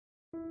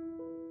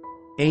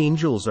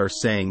Angels are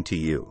saying to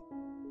you,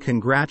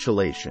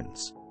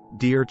 congratulations,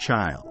 dear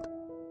child.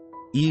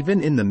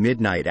 Even in the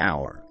midnight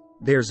hour,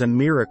 there's a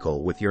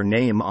miracle with your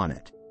name on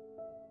it.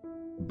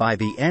 By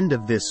the end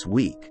of this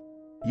week,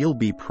 you'll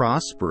be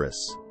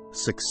prosperous,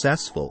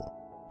 successful,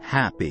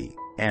 happy,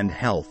 and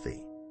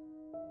healthy.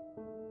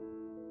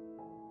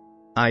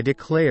 I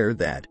declare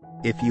that,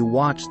 if you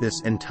watch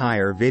this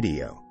entire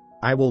video,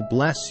 I will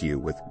bless you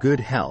with good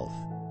health,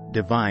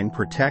 divine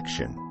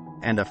protection,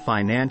 and a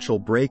financial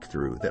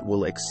breakthrough that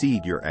will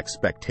exceed your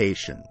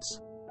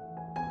expectations.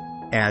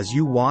 As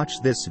you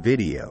watch this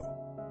video,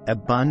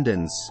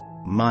 abundance,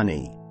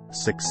 money,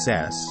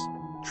 success,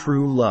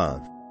 true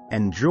love,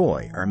 and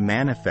joy are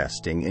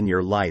manifesting in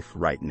your life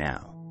right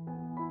now.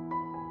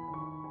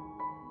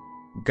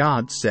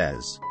 God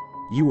says,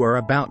 you are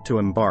about to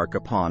embark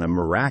upon a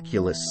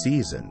miraculous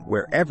season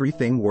where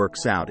everything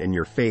works out in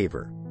your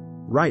favor,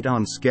 right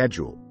on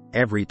schedule,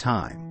 every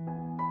time.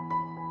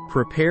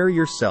 Prepare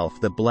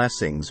yourself the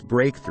blessings,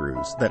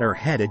 breakthroughs that are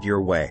headed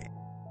your way.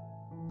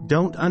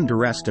 Don't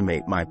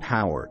underestimate my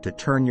power to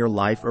turn your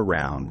life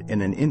around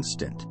in an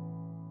instant.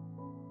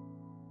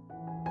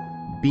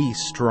 Be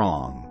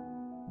strong,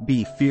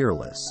 be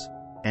fearless,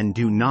 and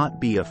do not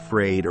be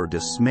afraid or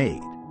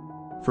dismayed,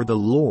 for the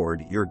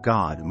Lord your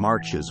God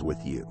marches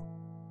with you.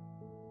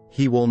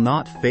 He will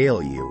not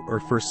fail you or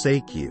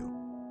forsake you.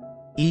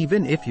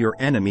 Even if your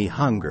enemy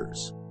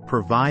hungers,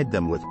 provide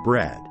them with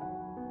bread.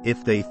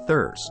 If they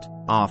thirst,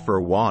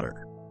 offer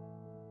water.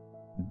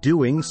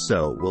 Doing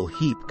so will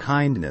heap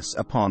kindness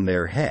upon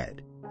their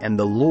head, and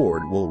the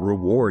Lord will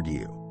reward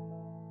you.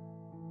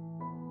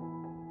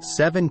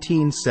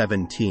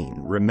 17:17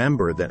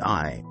 Remember that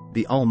I,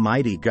 the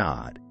Almighty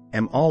God,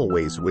 am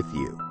always with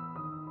you.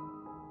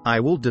 I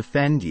will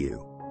defend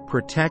you,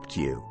 protect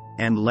you,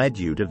 and lead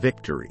you to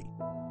victory.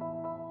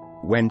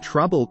 When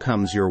trouble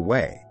comes your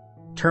way,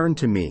 turn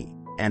to me,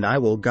 and I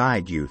will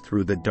guide you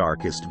through the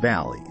darkest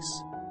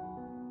valleys.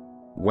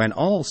 When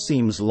all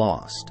seems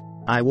lost,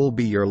 I will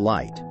be your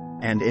light,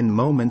 and in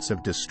moments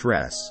of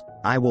distress,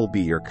 I will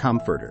be your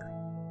comforter.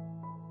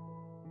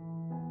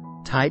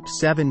 Type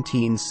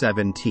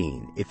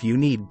 1717 if you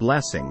need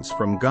blessings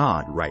from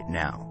God right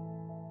now.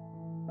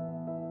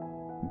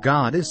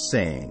 God is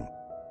saying,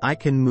 I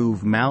can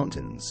move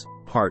mountains,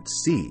 part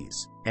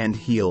seas, and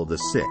heal the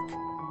sick.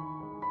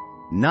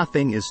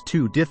 Nothing is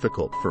too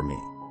difficult for me.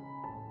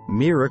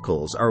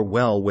 Miracles are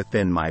well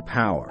within my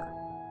power.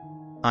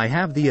 I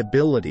have the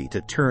ability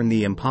to turn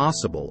the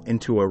impossible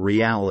into a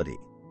reality.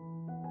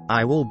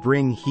 I will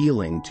bring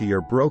healing to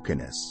your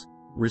brokenness,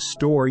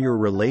 restore your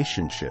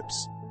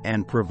relationships,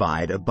 and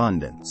provide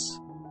abundance.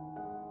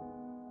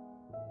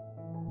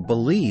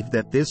 Believe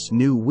that this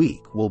new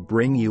week will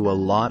bring you a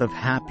lot of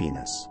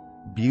happiness,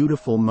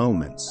 beautiful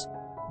moments,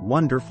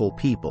 wonderful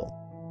people,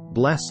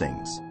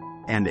 blessings,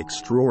 and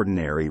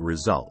extraordinary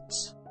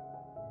results.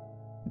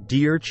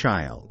 Dear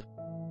child,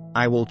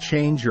 I will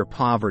change your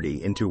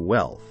poverty into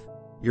wealth,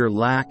 your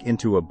lack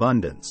into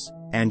abundance,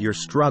 and your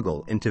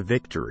struggle into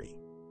victory.